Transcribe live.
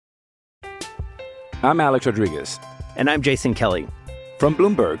I'm Alex Rodriguez. And I'm Jason Kelly. From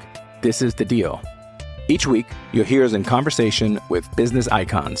Bloomberg, this is The Deal. Each week, you'll hear us in conversation with business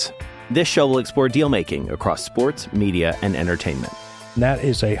icons. This show will explore deal-making across sports, media, and entertainment. That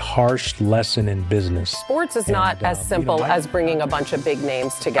is a harsh lesson in business. Sports is not as simple as bringing a bunch of big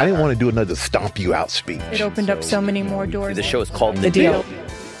names together. I didn't want to do another stomp you out speech. It opened up so many more doors. The show is called The Deal.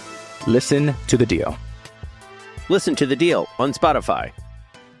 Listen to The Deal. Listen to The Deal on Spotify.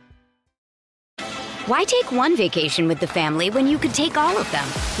 Why take one vacation with the family when you could take all of them?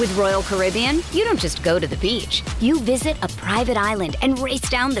 With Royal Caribbean, you don't just go to the beach. You visit a private island and race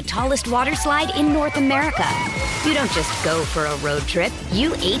down the tallest water slide in North America. You don't just go for a road trip.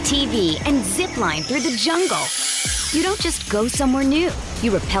 You ATV and zip line through the jungle. You don't just go somewhere new.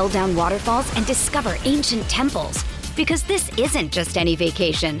 You rappel down waterfalls and discover ancient temples. Because this isn't just any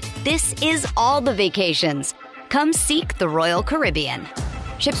vacation. This is all the vacations. Come seek the Royal Caribbean.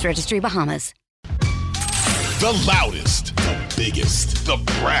 Ships Registry, Bahamas. The loudest, the biggest, the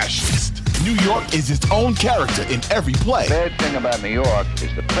brashest. New York is its own character in every play. The bad thing about New York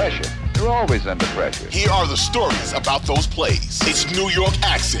is the pressure. You're always under pressure. Here are the stories about those plays. It's New York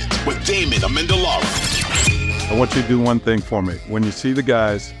Accent with Damon Amendolara. I want you to do one thing for me. When you see the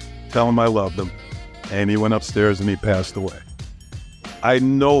guys, tell them I love them. And he went upstairs and he passed away. I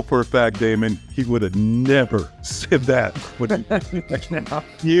know for a fact, Damon, he would have never said that.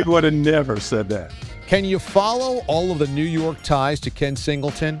 He would have never said that. Can you follow all of the New York ties to Ken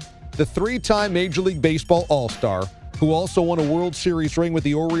Singleton? The three-time Major League Baseball All-Star, who also won a World Series ring with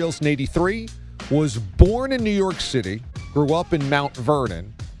the Orioles in '83, was born in New York City, grew up in Mount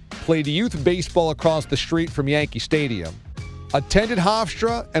Vernon, played youth baseball across the street from Yankee Stadium, attended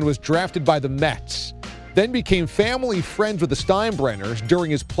Hofstra, and was drafted by the Mets, then became family friends with the Steinbrenners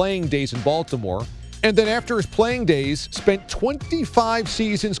during his playing days in Baltimore, and then after his playing days, spent 25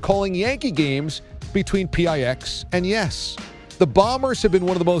 seasons calling Yankee games between PIX and Yes. The Bombers have been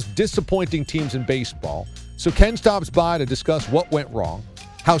one of the most disappointing teams in baseball, so Ken stops by to discuss what went wrong,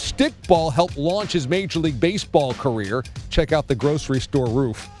 how stickball helped launch his Major League Baseball career, check out the grocery store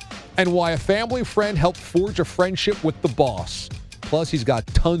roof, and why a family friend helped forge a friendship with the boss. Plus, he's got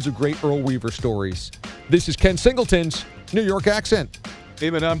tons of great Earl Weaver stories. This is Ken Singleton's New York Accent.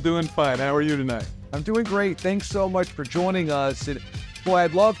 Damon, I'm doing fine. How are you tonight? I'm doing great. Thanks so much for joining us. And boy,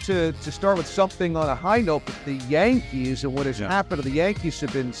 I'd love to start with something on a high note with the Yankees and what has happened to the Yankees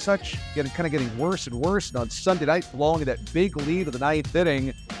have been getting worse and worse. And on Sunday night, blowing that big lead of the ninth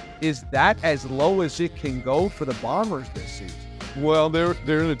inning, is that as low as it can go for the Bombers this season? Well, they're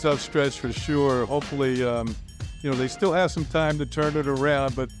in a tough stretch for sure. Hopefully, they still have some time to turn it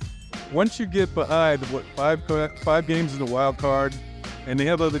around. But once you get behind, five games in the wild card, and they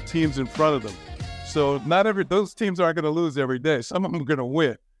have other teams in front of them. So those teams aren't going to lose every day. Some of them are going to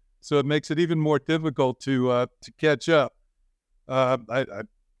win. So it makes it even more difficult to catch up.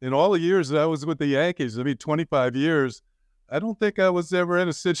 In all the years that I was with the Yankees, 25 years, I don't think I was ever in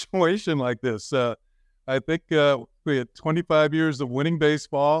a situation like this. I think we had 25 years of winning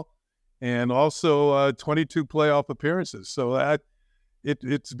baseball and also 22 playoff appearances. So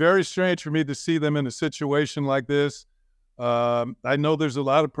it's very strange for me to see them in a situation like this. I know there's a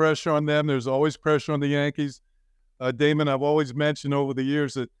lot of pressure on them. There's always pressure on the Yankees. Damon, I've always mentioned over the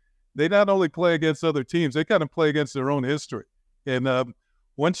years that they not only play against other teams, they kind of play against their own history. And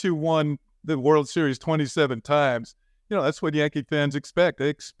once you won the World Series 27 times, that's what Yankee fans expect. They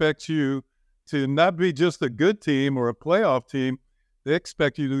expect you to not be just a good team or a playoff team. They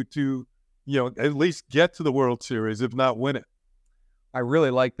expect you to at least get to the World Series, if not win it. I really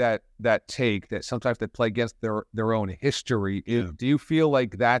like that take that sometimes they play against their own history. Yeah. Do you feel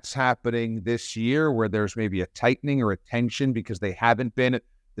like that's happening this year where there's maybe a tightening or a tension because they haven't been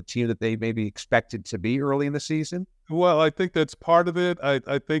the team that they maybe expected to be early in the season? Well, I think that's part of it.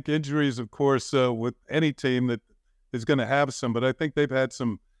 I think injuries, of course, with any team that is going to have some, but I think they've had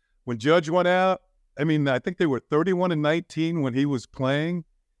some. When Judge went out, I think they were 31-19 when he was playing,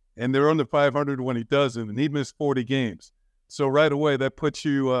 and they're under 500 when he doesn't, and he missed 40 games. So right away, that puts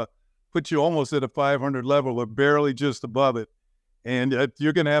you almost at a 500 level or barely just above it. And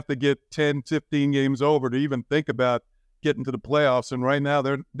you're going to have to get 10, 15 games over to even think about getting to the playoffs. And right now,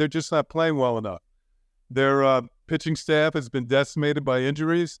 they're just not playing well enough. Their pitching staff has been decimated by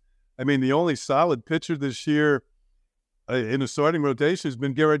injuries. The only solid pitcher this year in the starting rotation has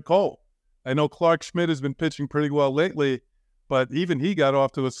been Garrett Cole. I know Clark Schmidt has been pitching pretty well lately, but even he got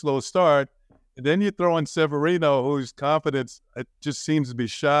off to a slow start. And then you throw in Severino, whose confidence just seems to be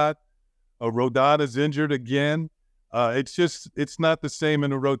shot. Rodada's injured again. It's not the same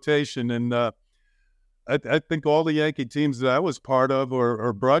in a rotation. And I think all the Yankee teams that I was part of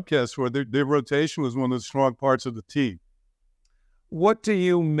or broadcast for, their rotation was one of the strong parts of the team. What do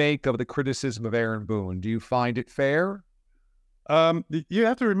you make of the criticism of Aaron Boone? Do you find it fair? You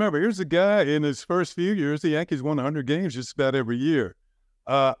have to remember, here's a guy in his first few years, the Yankees won 100 games just about every year.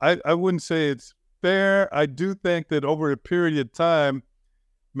 I wouldn't say it's fair. I do think that over a period of time,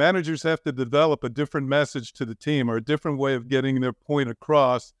 managers have to develop a different message to the team or a different way of getting their point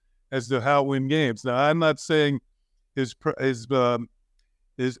across as to how to win games. Now, I'm not saying his presence on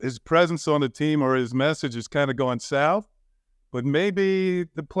the team or his message has kind of gone south, but maybe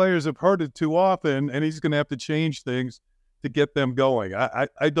the players have heard it too often, and he's going to have to change things to get them going.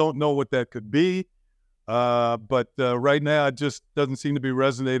 I don't know what that could be, but right now it just doesn't seem to be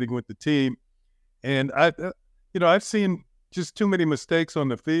resonating with the team. And I've seen just too many mistakes on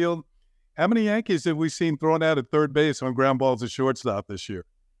the field. How many Yankees have we seen thrown out at third base on ground balls at shortstop this year?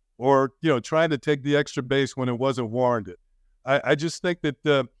 Or, trying to take the extra base when it wasn't warranted. I just think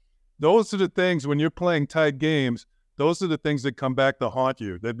that those are the things, when you're playing tight games, those are the things that come back to haunt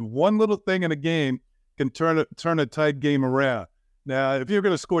you. That one little thing in a game can turn a tight game around. Now, if you're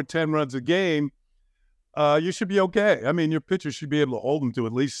going to score 10 runs a game, you should be okay. I mean, your pitcher should be able to hold them to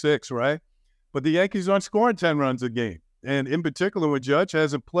at least 6, right? But the Yankees aren't scoring 10 runs a game. And in particular, when Judge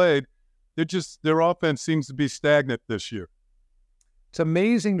hasn't played, their offense seems to be stagnant this year. It's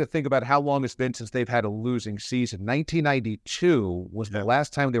amazing to think about how long it's been since they've had a losing season. 1992 was the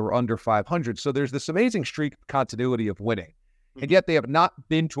last time they were under 500. So there's this amazing streak of continuity of winning. And yet they have not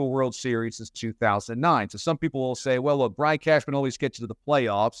been to a World Series since 2009. So some people will say, well, look, Brian Cashman always gets you to the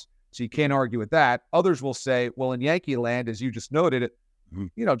playoffs, so you can't argue with that. Others will say, well, in Yankee land, as you just noted,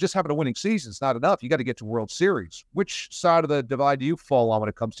 just having a winning season is not enough. You got to get to World Series. Which side of the divide do you fall on when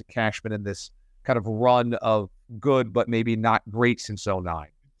it comes to Cashman and this kind of run of good but maybe not great since 2009?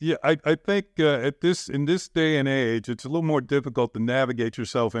 Yeah, I think in this day and age, it's a little more difficult to navigate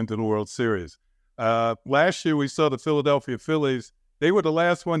yourself into the World Series. Last year, we saw the Philadelphia Phillies. They were the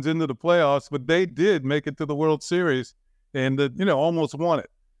last ones into the playoffs, but they did make it to the World Series and, almost won it.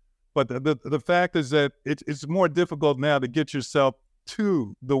 But the fact is that it's more difficult now to get yourself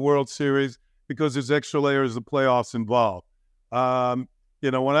to the World Series because there's extra layers of playoffs involved. When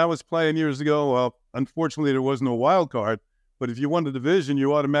I was playing years ago, well, unfortunately, there was no wild card. But if you won the division,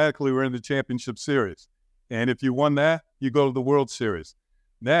 you automatically were in the championship series. And if you won that, you go to the World Series.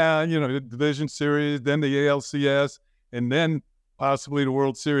 Now, the division series, then the ALCS, and then possibly the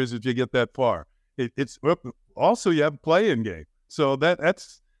World Series if you get that far. It's also you have a play-in game. So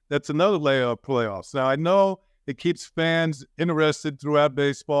that's another layer of playoffs. Now, I know it keeps fans interested throughout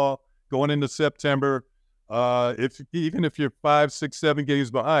baseball going into September. Even if you're 5, 6, 7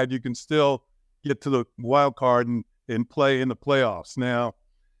 games behind, you can still get to the wild card and play in the playoffs. Now,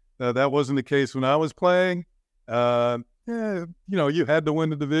 that wasn't the case when I was playing. You had to win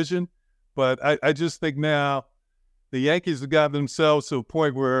the division, but I just think now the Yankees have gotten themselves to a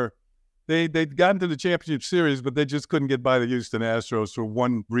point where they'd gotten to the championship series, but they just couldn't get by the Houston Astros for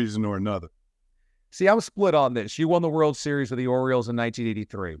one reason or another. See, I'm split on this. You won the World Series with the Orioles in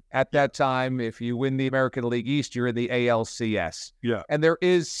 1983. At that time, if you win the American League East, you're in the ALCS. Yeah. And there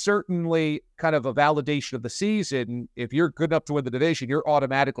is certainly kind of a validation of the season. If you're good enough to win the division, you're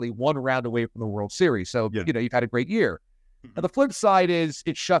automatically one round away from the World Series. So, you've had a great year. Now, the flip side is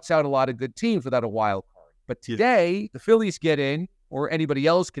it shuts out a lot of good teams without a wild card. But today, the Phillies get in, or anybody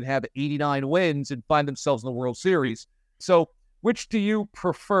else can have 89 wins and find themselves in the World Series. So, which do you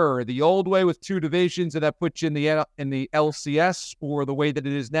prefer, the old way with 2 divisions and that puts you in the LCS, or the way that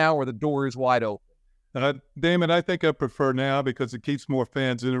it is now where the door is wide open? Damon, I think I prefer now because it keeps more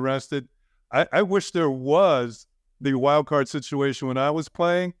fans interested. I wish there was the wild card situation when I was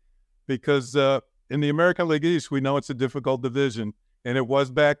playing because in the American League East, we know it's a difficult division, and it was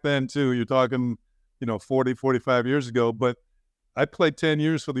back then too. You're talking, 40, 45 years ago, but I played 10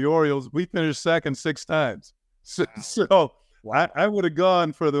 years for the Orioles. We finished second 6 times. So I would have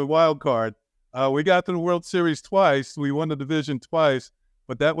gone for the wild card. We got to the World Series twice. We won the division twice,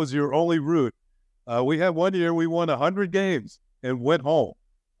 but that was your only route. We had one year we won 100 games and went home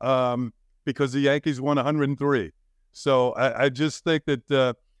because the Yankees won 103. So I just think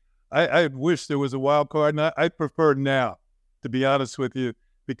that I wish there was a wild card, and I prefer now, to be honest with you,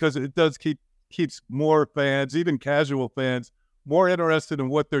 because it does keeps more fans, even casual fans, more interested in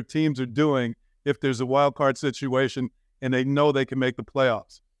what their teams are doing if there's a wild card situation and they know they can make the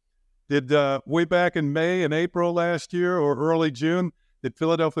playoffs. Did way back in May and April last year or early June, did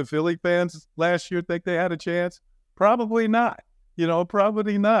Philadelphia Philly fans last year think they had a chance? Probably not.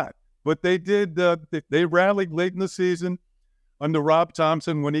 Probably not. But they did. They rallied late in the season under Rob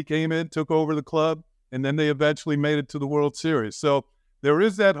Thompson when he came in, took over the club. and then they eventually made it to the World Series. So there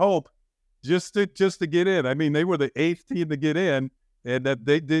is that hope just to get in. I mean, they were the 8th team to get in, and that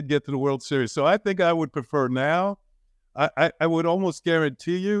they did get to the World Series. So I think I would prefer now. I would almost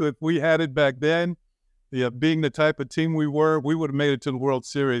guarantee you if we had it back then, being the type of team we were, we would have made it to the World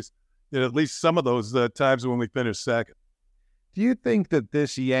Series at least some of those times when we finished second. Do you think that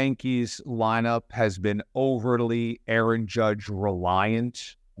this Yankees lineup has been overly Aaron Judge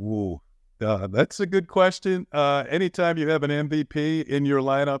reliant? Ooh, that's a good question. Anytime you have an MVP in your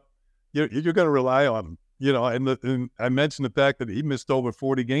lineup, you're going to rely on him. And I mentioned the fact that he missed over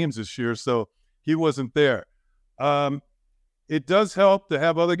 40 games this year, so he wasn't there. It does help to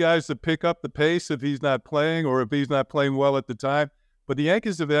have other guys to pick up the pace if he's not playing or if he's not playing well at the time. But the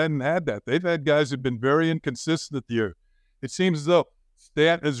Yankees hadn't had that. They've had guys who've been very inconsistent this year. It seems as though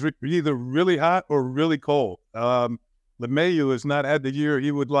Stanton is either really hot or really cold. LeMahieu has not had the year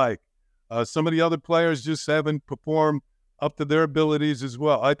he would like. Some of the other players just haven't performed up to their abilities as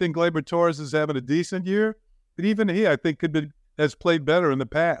well. I think Gleyber Torres is having a decent year, but even he, I think, has played better in the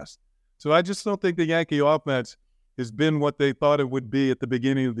past. So I just don't think the Yankee offense has been what they thought it would be at the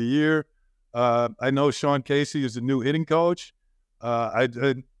beginning of the year. I know Sean Casey is a new hitting coach.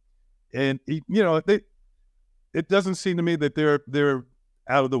 It doesn't seem to me that they're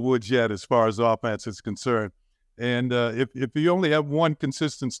out of the woods yet as far as offense is concerned. And if you only have one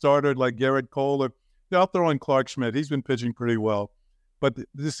consistent starter like Garrett Cole, I'll throw in Clark Schmidt. He's been pitching pretty well. But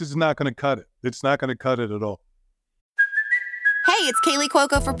this is not going to cut it. It's not going to cut it at all. Hey, it's Kaylee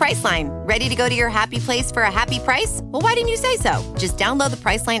Cuoco for Priceline. Ready to go to your happy place for a happy price? Well, why didn't you say so? Just download the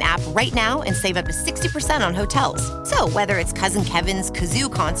Priceline app right now and save up to 60% on hotels. So whether it's Cousin Kevin's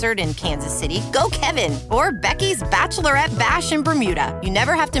Kazoo Concert in Kansas City, go Kevin, or Becky's Bachelorette Bash in Bermuda, you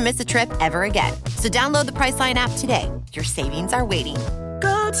never have to miss a trip ever again. So download the Priceline app today. Your savings are waiting.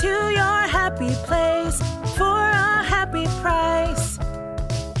 Go to your happy place for a happy price.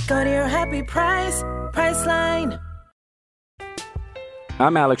 Go to your happy price, Priceline.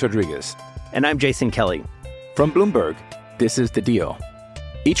 I'm Alex Rodriguez. And I'm Jason Kelly. From Bloomberg, this is The Deal.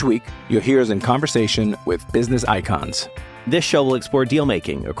 Each week, you'll hear us in conversation with business icons. This show will explore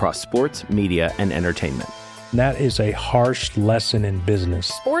deal-making across sports, media, and entertainment. That is a harsh lesson in business.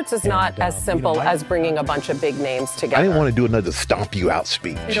 Sports is not as simple as bringing a bunch of big names together. I didn't want to do another stomp you out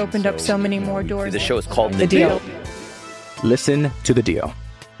speech. It opened up so many more doors. The show is called The Deal. Listen to The Deal.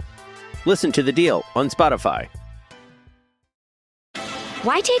 Listen to The Deal on Spotify.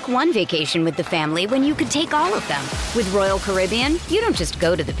 Why take one vacation with the family when you could take all of them? With Royal Caribbean, you don't just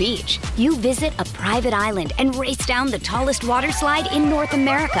go to the beach. You visit a private island and race down the tallest water slide in North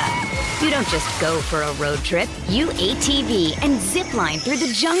America. You don't just go for a road trip. You ATV and zip line through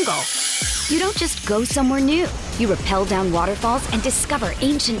the jungle. You don't just go somewhere new. You rappel down waterfalls and discover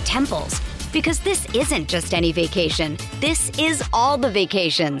ancient temples. Because this isn't just any vacation. This is all the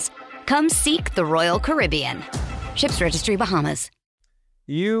vacations. Come seek the Royal Caribbean. Ships Registry, Bahamas.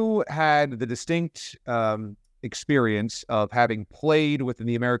 You had the distinct experience of having played within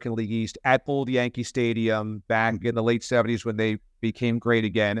the American League East at old Yankee Stadium back in the late 70s when they became great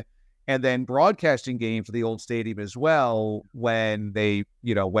again, and then broadcasting games at the old stadium as well when they,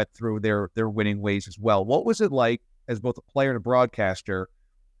 went through their winning ways as well. What was it like as both a player and a broadcaster,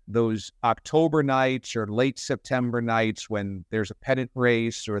 those October nights or late September nights when there's a pennant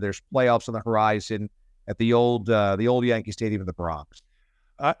race or there's playoffs on the horizon at the old Yankee Stadium in the Bronx?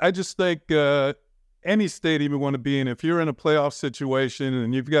 I just think any stadium you want to be in, if you're in a playoff situation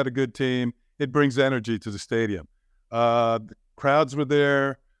and you've got a good team, it brings energy to the stadium. The crowds were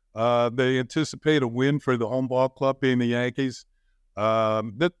there. They anticipate a win for the home ball club, being the Yankees.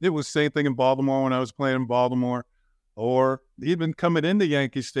 It was the same thing in Baltimore when I was playing in Baltimore, or even coming into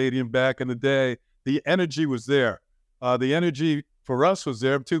Yankee Stadium back in the day. The energy was there. The energy for us was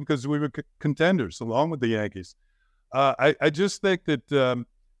there, too, because we were contenders along with the Yankees. I just think that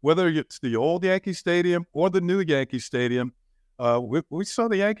whether it's the old Yankee Stadium or the new Yankee Stadium, we saw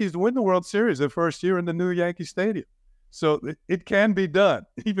the Yankees win the World Series their first year in the new Yankee Stadium. So it can be done,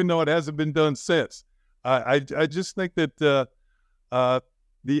 even though it hasn't been done since. I just think that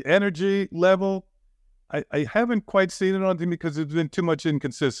the energy level, I haven't quite seen it on team because there's been too much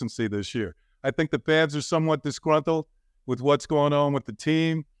inconsistency this year. I think the fans are somewhat disgruntled with what's going on with the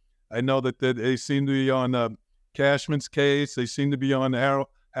team. I know that they seem to be on Cashman's case. They seem to be on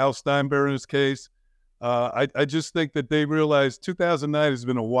Hal Steinbrenner's case. I just think that they realized 2009 has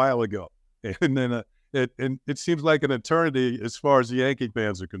been a while ago. And then it seems like an eternity as far as the Yankee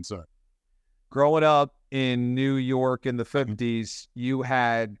fans are concerned. Growing up in New York in the 50s, you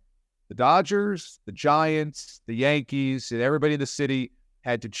had the Dodgers, the Giants, the Yankees, and everybody in the city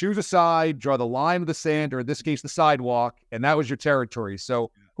had to choose a side, draw the line of the sand, or in this case, the sidewalk, and that was your territory.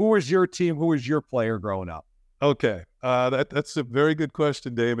 So who was your team? Who was your player growing up? Okay. That's a very good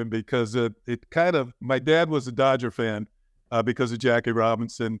question, David, because my dad was a Dodger fan because of Jackie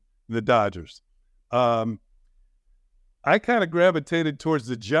Robinson, the Dodgers. I kind of gravitated towards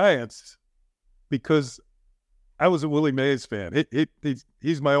the Giants because I was a Willie Mays fan.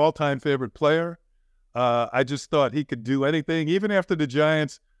 He's my all-time favorite player. I just thought he could do anything. Even after the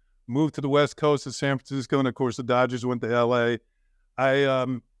Giants moved to the West Coast of San Francisco, and of course the Dodgers went to L.A.,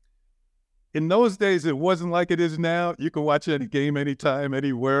 in those days, it wasn't like it is now. You can watch any game anytime,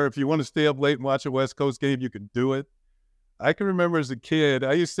 anywhere. If you want to stay up late and watch a West Coast game, you can do it. I can remember as a kid,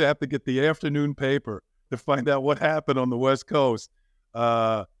 I used to have to get the afternoon paper to find out what happened on the West Coast.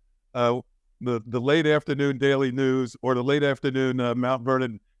 The late afternoon Daily News or the late afternoon Mount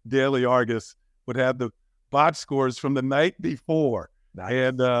Vernon Daily Argus would have the box scores from the night before. Nice.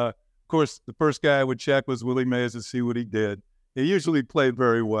 And, of course, the first guy I would check was Willie Mays to see what he did. He usually played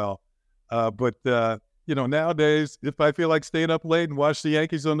very well. But nowadays, if I feel like staying up late and watch the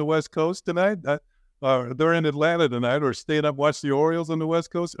Yankees on the West Coast tonight, or they're in Atlanta tonight, or staying up watch the Orioles on the West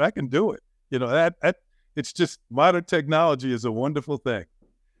Coast, I can do it. It's just modern technology is a wonderful thing.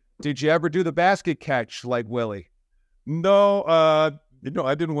 Did you ever do the basket catch like Willie? No, I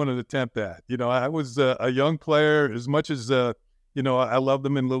didn't want to attempt that. I was a young player as much as, I loved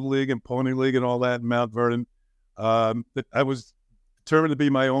them in Little League and Pony League and all that in Mount Vernon. I was determined to be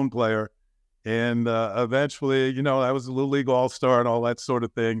my own player. And eventually, I was a Little League All-Star and all that sort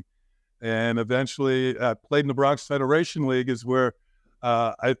of thing. And eventually I played in the Bronx Federation League is where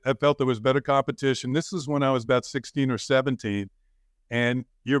I felt there was better competition. This is when I was about 16 or 17. And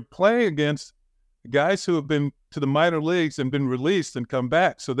you're playing against guys who have been to the minor leagues and been released and come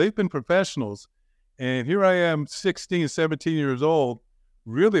back. So they've been professionals. And here I am, 16, 17 years old,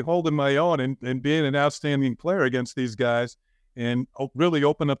 really holding my own and being an outstanding player against these guys and really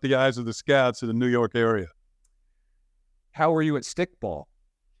open up the eyes of the scouts in the New York area. How were you at stickball?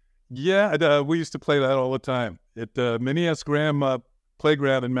 Yeah, we used to play that all the time at Minnie S. Graham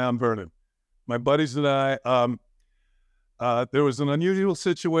Playground in Mount Vernon. My buddies and I, there was an unusual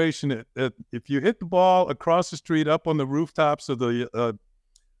situation. If you hit the ball across the street up on the rooftops of the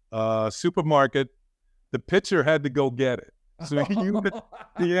supermarket, the pitcher had to go get it. So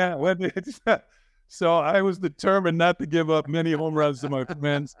so I was determined not to give up many home runs to my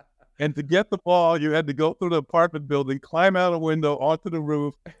friends. And to get the ball, you had to go through the apartment building, climb out a window onto the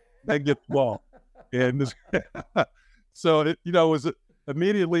roof, and get the ball. And so it was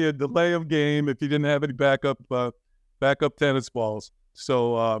immediately a delay of game if you didn't have any backup tennis balls.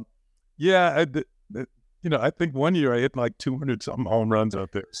 So I think one year I hit like 200 something home runs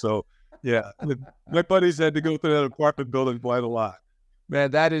out there. So yeah, my buddies had to go through that apartment building quite a lot.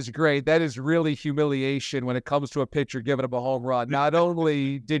 Man, that is great. That is really humiliation when it comes to a pitcher giving up a home run. Not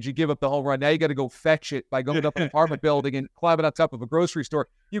only did you give up the home run, now you got to go fetch it by going up an apartment building and climbing on top of a grocery store.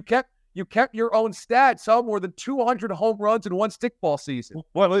 You kept your own stats, some more than 200 home runs in one stickball season.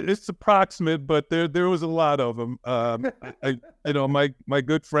 Well, it's approximate, but there was a lot of them. My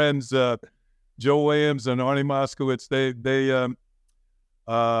good friends Joe Williams and Arnie Moskowitz, they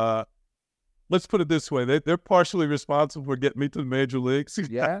let's put it this way. They're partially responsible for getting me to the major leagues.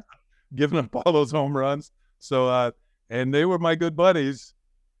 Yeah. Giving up all those home runs. So, and they were my good buddies.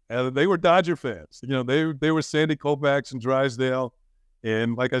 They were Dodger fans. They were Sandy Koufax and Drysdale.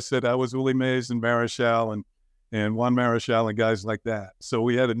 And like I said, I was Willie Mays and Marichal and Juan Marichal and guys like that. So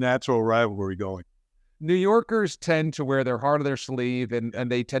we had a natural rivalry going. New Yorkers tend to wear their heart on their sleeve, and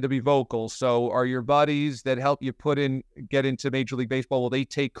they tend to be vocal. So are your buddies that help you get into Major League Baseball, will they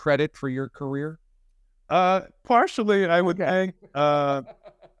take credit for your career? Partially, I would think. As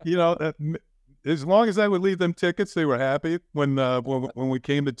long as I would leave them tickets, they were happy. When we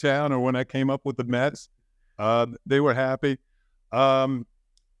came to town or when I came up with the Mets, they were happy. Now,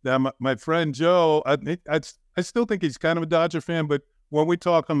 my friend Joe, I still think he's kind of a Dodger fan, but when we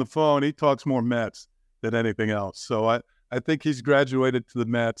talk on the phone, he talks more Mets than anything else. So I think he's graduated to the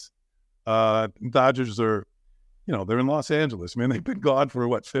Mets. Dodgers are, they're in Los Angeles. Man, they've been gone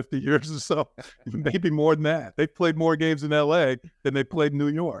for 50 years or so, maybe more than that. They've played more games in L.A. than they played in New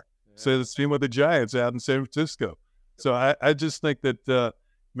York. Yeah. So the same with the Giants out in San Francisco. So I just think that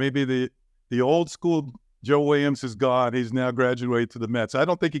maybe the old school Joe Williams is gone. He's now graduated to the Mets. I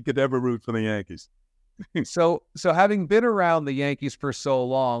don't think he could ever root for the Yankees. So having been around the Yankees for so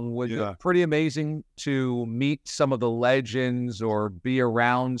long, was it pretty amazing to meet some of the legends or be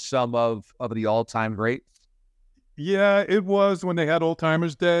around some of the all-time greats? Yeah, it was when they had Old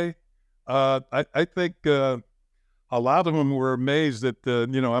Timers Day. I think a lot of them were amazed that,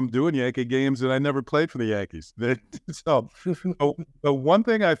 I'm doing Yankee games and I never played for the Yankees. So but one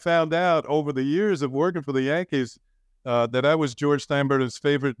thing I found out over the years of working for the Yankees, that I was George Steinbrenner's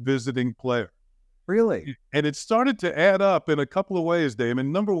favorite visiting player. Really? And it started to add up in a couple of ways,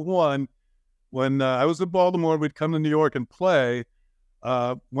 Damon. Number one, when I was in Baltimore, we'd come to New York and play.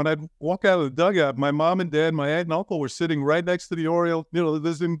 When I'd walk out of the dugout, my mom and dad, my aunt and uncle were sitting right next to the Oriole,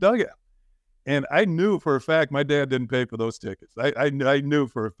 visiting dugout. And I knew for a fact my dad didn't pay for those tickets. I knew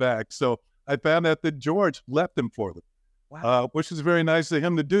for a fact. So I found out that George left them for them, wow. Which is very nice of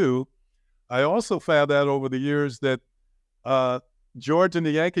him to do. I also found out over the years that George and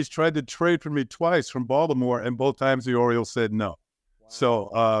the Yankees tried to trade for me twice from Baltimore, and both times the Orioles said no. Wow.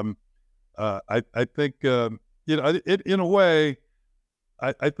 So I think, in a way,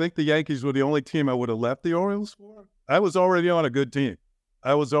 I think the Yankees were the only team I would have left the Orioles for. I was already on a good team.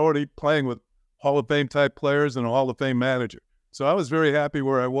 I was already playing with Hall of Fame type players and a Hall of Fame manager. So I was very happy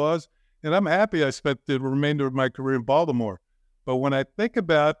where I was, and I'm happy I spent the remainder of my career in Baltimore. But when I think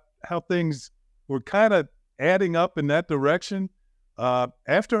about how things were kind of adding up in that direction,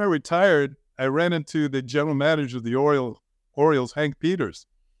 after I retired, I ran into the general manager of the Orioles, Hank Peters,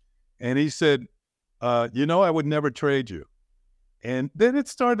 and he said, I would never trade you. And then it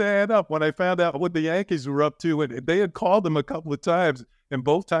started to add up when I found out what the Yankees were up to. And they had called him a couple of times, and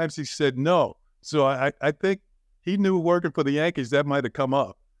both times he said no. So I think he knew working for the Yankees that might have come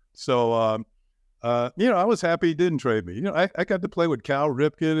up. So, I was happy he didn't trade me. I got to play with Cal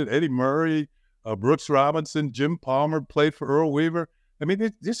Ripken and Eddie Murray, Brooks Robinson, Jim Palmer, played for Earl Weaver. I mean,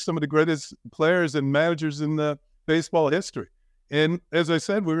 they're just some of the greatest players and managers in the baseball history. And as I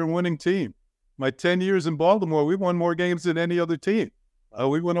said, we were a winning team. My 10 years in Baltimore, we won more games than any other team.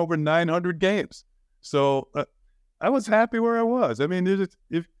 We won over 900 games. So I was happy where I was. I mean,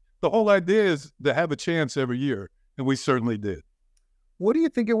 if the whole idea is to have a chance every year, and we certainly did. What do you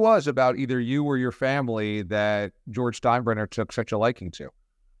think it was about either you or your family that George Steinbrenner took such a liking to?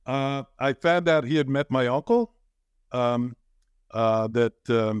 I found out he had met my uncle. I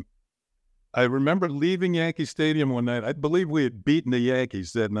remember leaving Yankee Stadium one night. I believe we had beaten the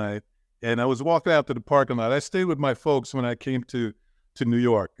Yankees that night. And I was walking out to the parking lot. I stayed with my folks when I came to New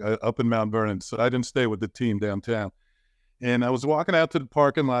York, up in Mount Vernon. So I didn't stay with the team downtown. And I was walking out to the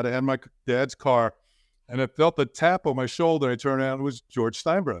parking lot. I had my dad's car, and I felt a tap on my shoulder. I turned around, it was George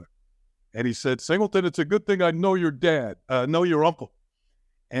Steinbrenner. And he said, "Singleton, it's a good thing I know your dad, know your uncle."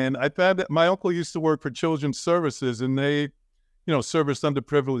 And I found that my uncle used to work for Children's Services, and they, serviced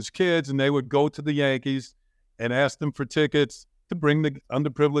underprivileged kids, and they would go to the Yankees and ask them for tickets to bring the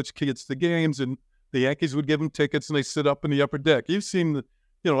underprivileged kids to games, and the Yankees would give them tickets, and they sit up in the upper deck. You've seen,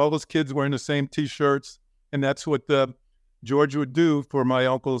 all those kids wearing the same T-shirts, and that's what George would do for my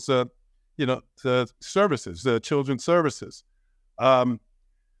uncle's, services, children's services.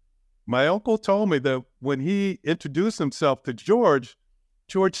 My uncle told me that when he introduced himself to George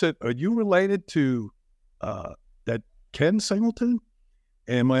said, "Are you related to that Ken Singleton?"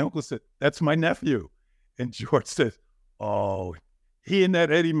 And my uncle said, "That's my nephew." And George said, "Oh, he and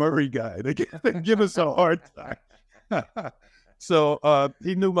that Eddie Murray guy, they give us a hard time." So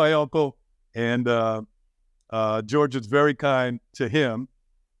he knew my uncle, and George was very kind to him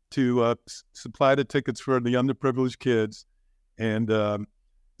to supply the tickets for the underprivileged kids, and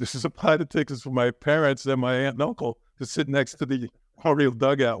to supply the tickets for my parents and my aunt and uncle to sit next to the Oriole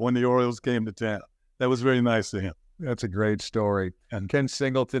dugout when the Orioles came to town. That was very nice of him. That's a great story. And Ken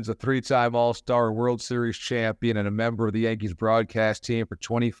Singleton's a 3-time All-Star, World Series champion, and a member of the Yankees broadcast team for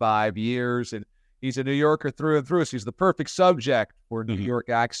 25 years. And he's a New Yorker through and through, so he's the perfect subject for a New York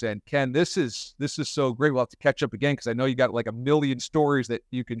accent. Ken, this is so great. We'll have to catch up again because I know you got like a million stories that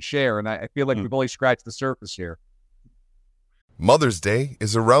you can share, and I feel like we've only scratched the surface here. Mother's Day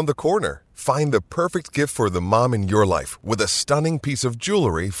is around the corner. Find the perfect gift for the mom in your life with a stunning piece of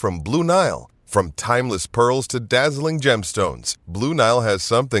jewelry from Blue Nile. From timeless pearls to dazzling gemstones, Blue Nile has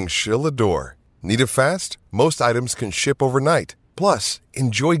something she'll adore. Need it fast? Most items can ship overnight. Plus,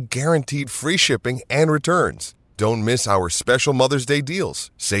 enjoy guaranteed free shipping and returns. Don't miss our special Mother's Day deals.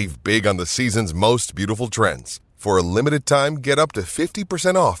 Save big on the season's most beautiful trends. For a limited time, get up to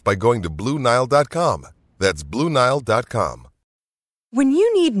 50% off by going to BlueNile.com. That's BlueNile.com. When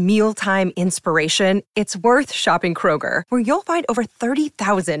you need mealtime inspiration, it's worth shopping Kroger, where you'll find over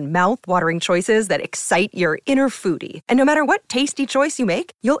 30,000 mouth-watering choices that excite your inner foodie. And no matter what tasty choice you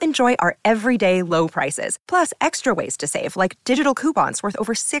make, you'll enjoy our everyday low prices, plus extra ways to save, like digital coupons worth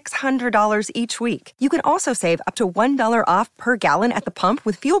over $600 each week. You can also save up to $1 off per gallon at the pump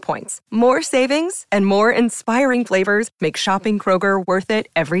with fuel points. More savings and more inspiring flavors make shopping Kroger worth it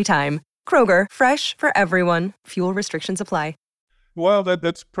every time. Kroger, fresh for everyone. Fuel restrictions apply. Well,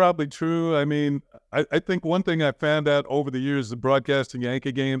 that's probably true. I mean, I think one thing I found out over the years of broadcasting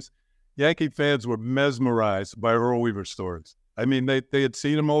Yankee games, Yankee fans were mesmerized by Earl Weaver's stories. I mean, they had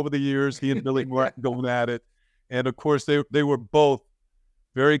seen him over the years. He and Billy were going at it. And, of course, they were both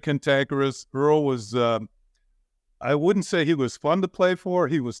very cantankerous. Earl was, I wouldn't say he was fun to play for.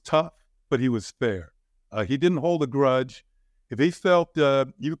 He was tough, but he was fair. He didn't hold a grudge. If he felt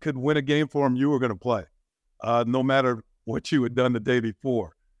you could win a game for him, you were going to play, no matter what you had done the day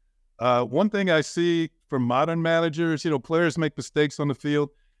before. One thing I see from modern managers, players make mistakes on the field,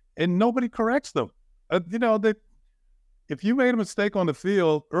 and nobody corrects them. If you made a mistake on the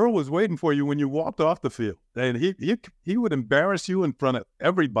field, Earl was waiting for you when you walked off the field, and he would embarrass you in front of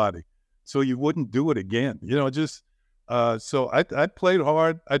everybody, so you wouldn't do it again. So I played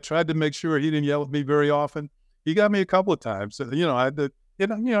hard. I tried to make sure he didn't yell at me very often. He got me a couple of times.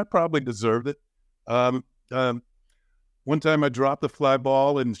 I probably deserved it. One time I dropped a fly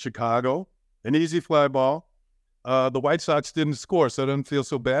ball in Chicago, an easy fly ball. The White Sox didn't score, so I didn't feel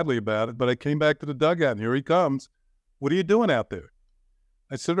so badly about it. But I came back to the dugout, and here he comes. What are you doing out there?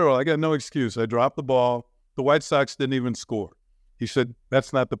 I said, Earl, I got no excuse. I dropped the ball. The White Sox didn't even score. He said,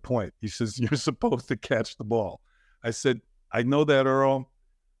 that's not the point. He says, you're supposed to catch the ball. I said, I know that, Earl.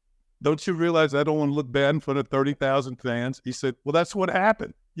 Don't you realize I don't want to look bad in front of 30,000 fans? He said, well, that's what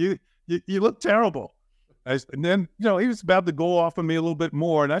happened. You look terrible. And then, he was about to go off on me a little bit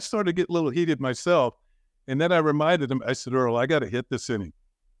more, and I started to get a little heated myself. And then I reminded him, I said, Earl, I got to hit this inning.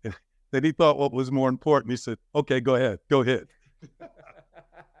 And then he thought what was more important. He said, okay, go ahead, go hit.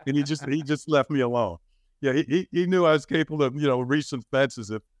 And he just left me alone. Yeah, he knew I was capable of, reaching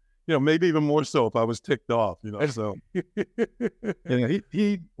fences, if, maybe even more so if I was ticked off, so.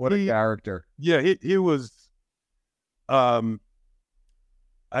 What a character. Yeah, he was, I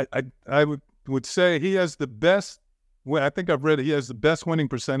would say he has the best, I think I've read it, he has the best winning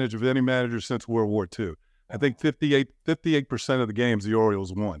percentage of any manager since World War II. I think 58% of the games the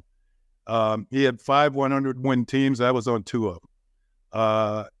Orioles won. He had 5 100-win teams. I was on 2 of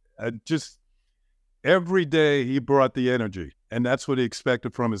them. Just every day he brought the energy, and that's what he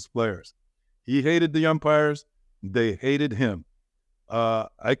expected from his players. He hated the umpires. They hated him.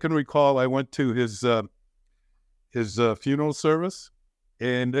 I can recall I went to his funeral service,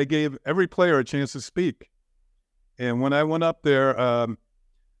 and they gave every player a chance to speak. And when I went up there,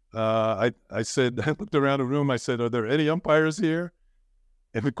 I said, I looked around the room. I said, are there any umpires here?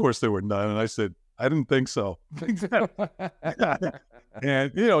 And of course there were none. And I said, I didn't think so.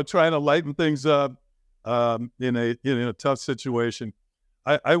 And, trying to lighten things up in a tough situation.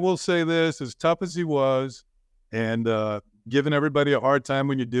 I will say this, as tough as he was, and giving everybody a hard time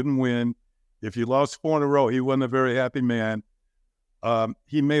when you didn't win, if you lost 4 in a row, he wasn't a very happy man.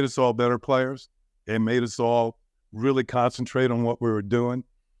 He made us all better players and made us all really concentrate on what we were doing.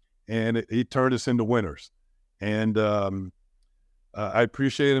 And he turned us into winners. And I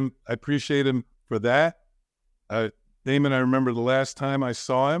appreciate him. I appreciate him for that. Damon, I remember the last time I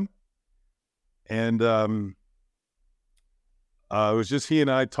saw him, and it was just he and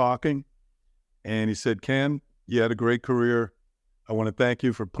I talking. And he said, Ken, you had a great career. I want to thank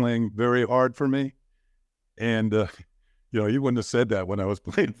you for playing very hard for me. And, you wouldn't have said that when I was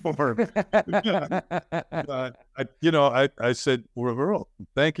playing for him. I said, well, Earl,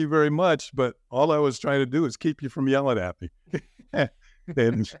 thank you very much, but all I was trying to do is keep you from yelling at me.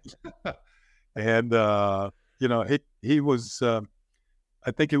 He was,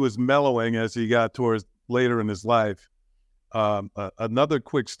 I think he was mellowing as he got towards later in his life. Another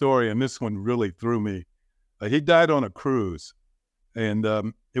quick story, and this one really threw me. He died on a cruise, and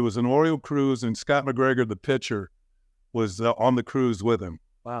it was an Oriole cruise, and Scott McGregor, the pitcher, was on the cruise with him.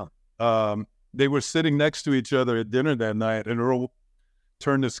 Wow. They were sitting next to each other at dinner that night, and Earl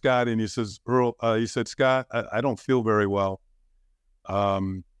turned to Scott and he says, he said, Scott, I don't feel very well.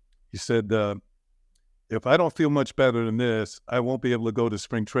 He said, if I don't feel much better than this, I won't be able to go to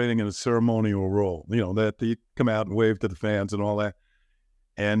spring training in a ceremonial role, that he come out and wave to the fans and all that.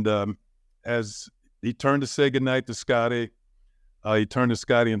 And as he turned to say goodnight to Scotty, he turned to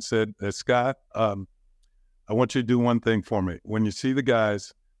Scotty and said, Scott, I want you to do one thing for me. When you see the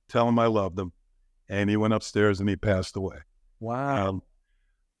guys, tell them I love them. And he went upstairs and he passed away. Wow.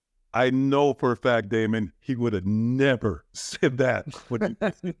 I know for a fact, Damon, he would have never said that.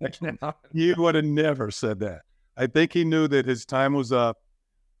 He would have never said that. I think he knew that his time was up.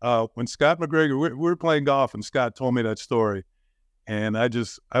 When Scott McGregor, we were playing golf, and Scott told me that story, and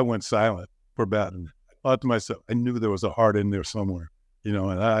I went silent for about, I thought to myself, I knew there was a heart in there somewhere,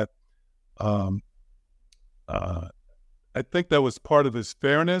 and I think that was part of his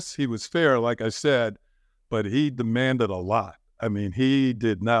fairness. He was fair, like I said, but he demanded a lot. I mean, he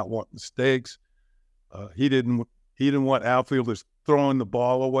did not want mistakes. He didn't want outfielders throwing the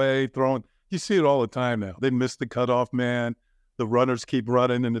ball away, You see it all the time now. They miss the cutoff man. The runners keep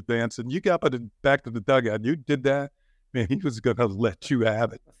running and advancing. You got back to the dugout. You did that. Man, he was going to let you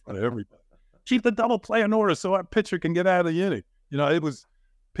have it in front of everybody. Keep the double play in order so our pitcher can get out of the inning. It was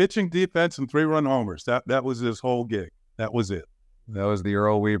pitching, defense, and 3-run homers. That was his whole gig. That was it. That was the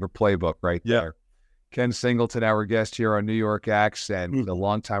Earl Weaver playbook right there. Ken Singleton, our guest here on New York Accent, the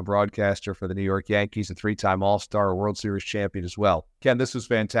longtime broadcaster for the New York Yankees, a 3-time All-Star, World Series champion as well. Ken, this was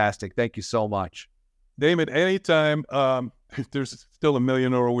fantastic. Thank you so much. Damon, anytime. There's still a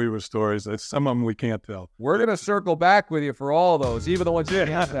million Earl Weaver stories. Some of them we can't tell. We're going to circle back with you for all those, even the ones you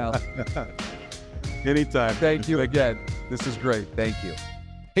can't tell. Anytime. Thank you again. This is great. Thank you.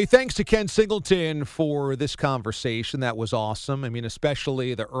 Hey, thanks to Ken Singleton for this conversation. That was awesome. I mean,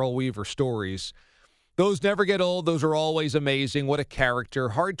 especially the Earl Weaver stories. Those never get old. Those are always amazing. What a character.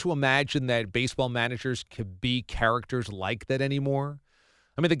 Hard to imagine that baseball managers could be characters like that anymore.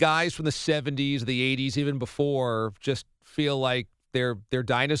 I mean, the guys from the 70s, the 80s, even before, just feel like they're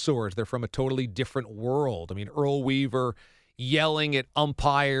dinosaurs. They're from a totally different world. I mean, Earl Weaver yelling at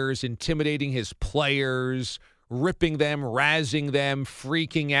umpires, intimidating his players, ripping them, razzing them,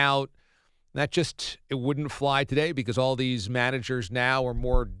 freaking out. It wouldn't fly today because all these managers now are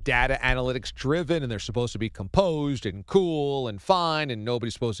more data analytics driven and they're supposed to be composed and cool and fine and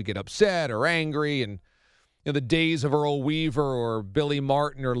nobody's supposed to get upset or angry. And the days of Earl Weaver or Billy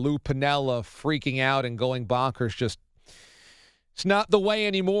Martin or Lou Piniella freaking out and going bonkers, it's not the way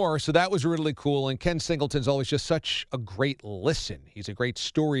anymore. So that was really cool. And Ken Singleton's always just such a great listen. He's a great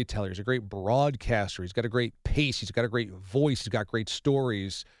storyteller. He's a great broadcaster. He's got a great pace. He's got a great voice. He's got great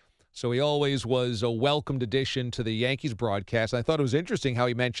stories. So he always was a welcomed addition to the Yankees broadcast. And I thought it was interesting how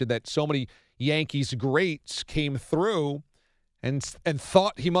he mentioned that so many Yankees greats came through and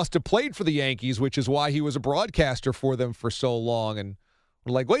thought he must have played for the Yankees, which is why he was a broadcaster for them for so long. And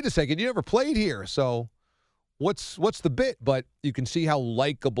we're like, wait a second, you never played here. So what's the bit? But you can see how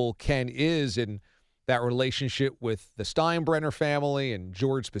likable Ken is in that relationship with the Steinbrenner family and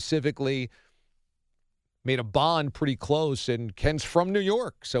George specifically. Made a bond pretty close, and Ken's from New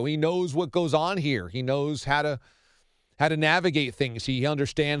York, so he knows what goes on here. He knows how to navigate things. He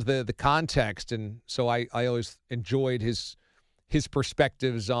understands the context, and so I always enjoyed his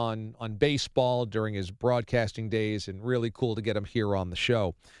perspectives on baseball during his broadcasting days, and really cool to get him here on the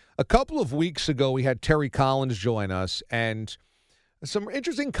show. A couple of weeks ago, we had Terry Collins join us, and some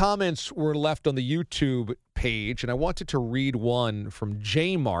interesting comments were left on the YouTube page, and I wanted to read one from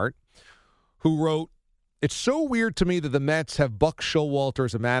J Mart, who wrote, "It's so weird to me that the Mets have Buck Showalter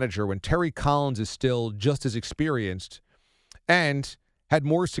as a manager when Terry Collins is still just as experienced and had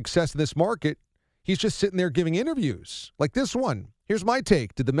more success in this market. He's just sitting there giving interviews like this one. Here's my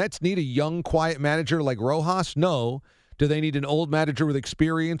take. Did the Mets need a young, quiet manager like Rojas? No. Do they need an old manager with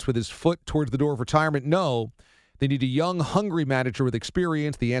experience with his foot towards the door of retirement? No. They need a young, hungry manager with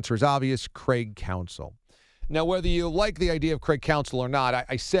experience. The answer is obvious, Craig Counsell." Now, whether you like the idea of Craig Counsell or not,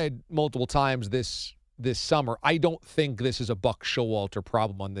 I said multiple times this summer, I don't think this is a Buck Showalter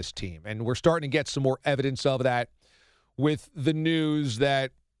problem on this team. And we're starting to get some more evidence of that with the news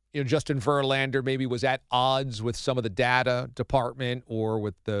that Justin Verlander maybe was at odds with some of the data department or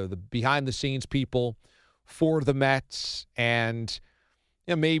with the behind-the-scenes people for the Mets. And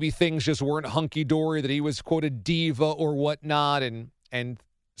maybe things just weren't hunky-dory, that he was, quote, a diva or whatnot. And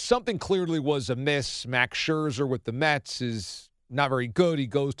something clearly was amiss. Max Scherzer with the Mets is not very good. He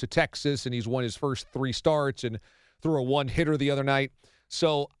goes to Texas, and he's won his first 3 starts and threw a one-hitter the other night.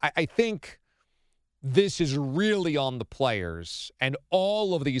 So I think this is really on the players and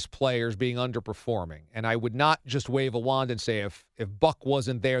all of these players being underperforming. And I would not just wave a wand and say if Buck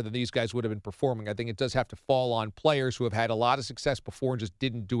wasn't there, then these guys would have been performing. I think it does have to fall on players who have had a lot of success before and just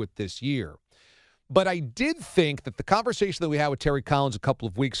didn't do it this year. But I did think that the conversation that we had with Terry Collins a couple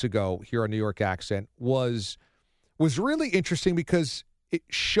of weeks ago here on New York Accent was really interesting because it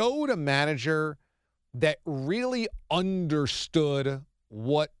showed a manager that really understood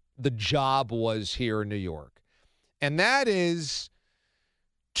what the job was here in New York. And that is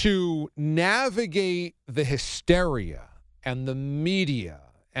to navigate the hysteria and the media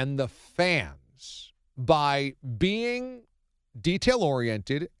and the fans by being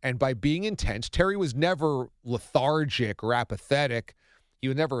detail-oriented and by being intense. Terry was never lethargic or apathetic. He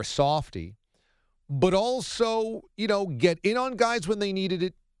was never a softie. But also, get in on guys when they needed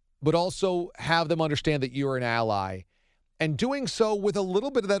it, but also have them understand that you're an ally and doing so with a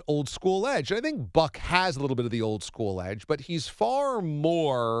little bit of that old school edge. I think Buck has a little bit of the old school edge, but he's far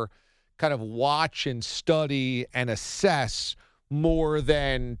more kind of watch and study and assess more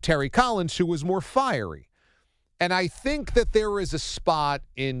than Terry Collins, who was more fiery. And I think that there is a spot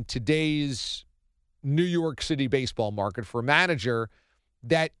in today's New York City baseball market for a manager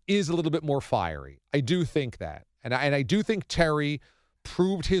that is a little bit more fiery. I do think that. And I do think Terry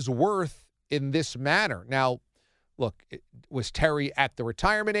proved his worth in this manner. Now, look, was Terry at the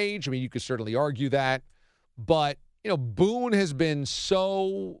retirement age? I mean, you could certainly argue that. But, Boone has been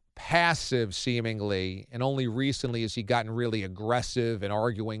so passive, seemingly, and only recently has he gotten really aggressive and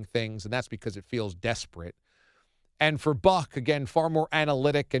arguing things, and that's because it feels desperate. And for Buck, again, far more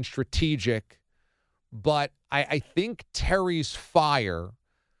analytic and strategic. But I think Terry's fire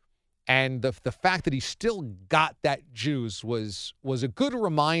and the fact that he still got that juice was a good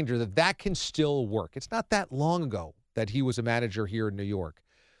reminder that can still work. It's not that long ago that he was a manager here in New York.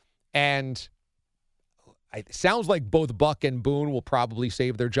 And it sounds like both Buck and Boone will probably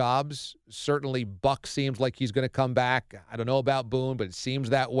save their jobs. Certainly Buck seems like he's going to come back. I don't know about Boone, but it seems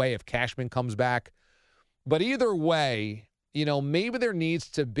that way if Cashman comes back. But either way, maybe there needs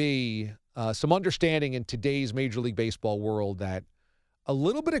to be some understanding in today's Major League Baseball world that a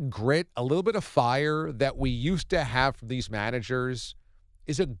little bit of grit, a little bit of fire that we used to have from these managers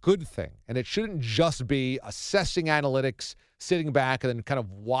is a good thing. And it shouldn't just be assessing analytics, sitting back, and then kind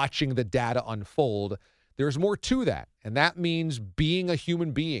of watching the data unfold. There's more to that. And that means being a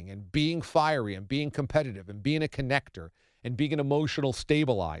human being and being fiery and being competitive and being a connector and being an emotional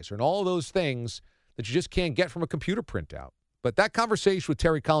stabilizer and all those things that you just can't get from a computer printout. But that conversation with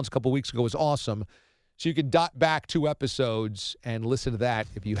Terry Collins a couple weeks ago was awesome. So you can dot back 2 episodes and listen to that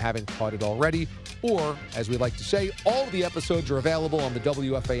if you haven't caught it already. Or, as we like to say, all of the episodes are available on the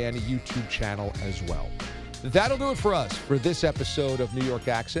WFAN YouTube channel as well. That'll do it for us for this episode of New York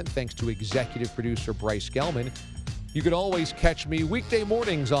Accent. Thanks to executive producer Bryce Gelman. You can always catch me weekday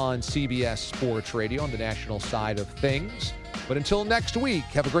mornings on CBS Sports Radio on the national side of things. But until next week,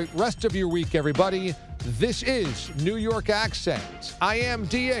 have a great rest of your week, everybody. This is New York Accent. I am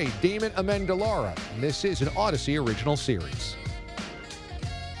D.A. Damon Amendolara, and this is an Odyssey original series.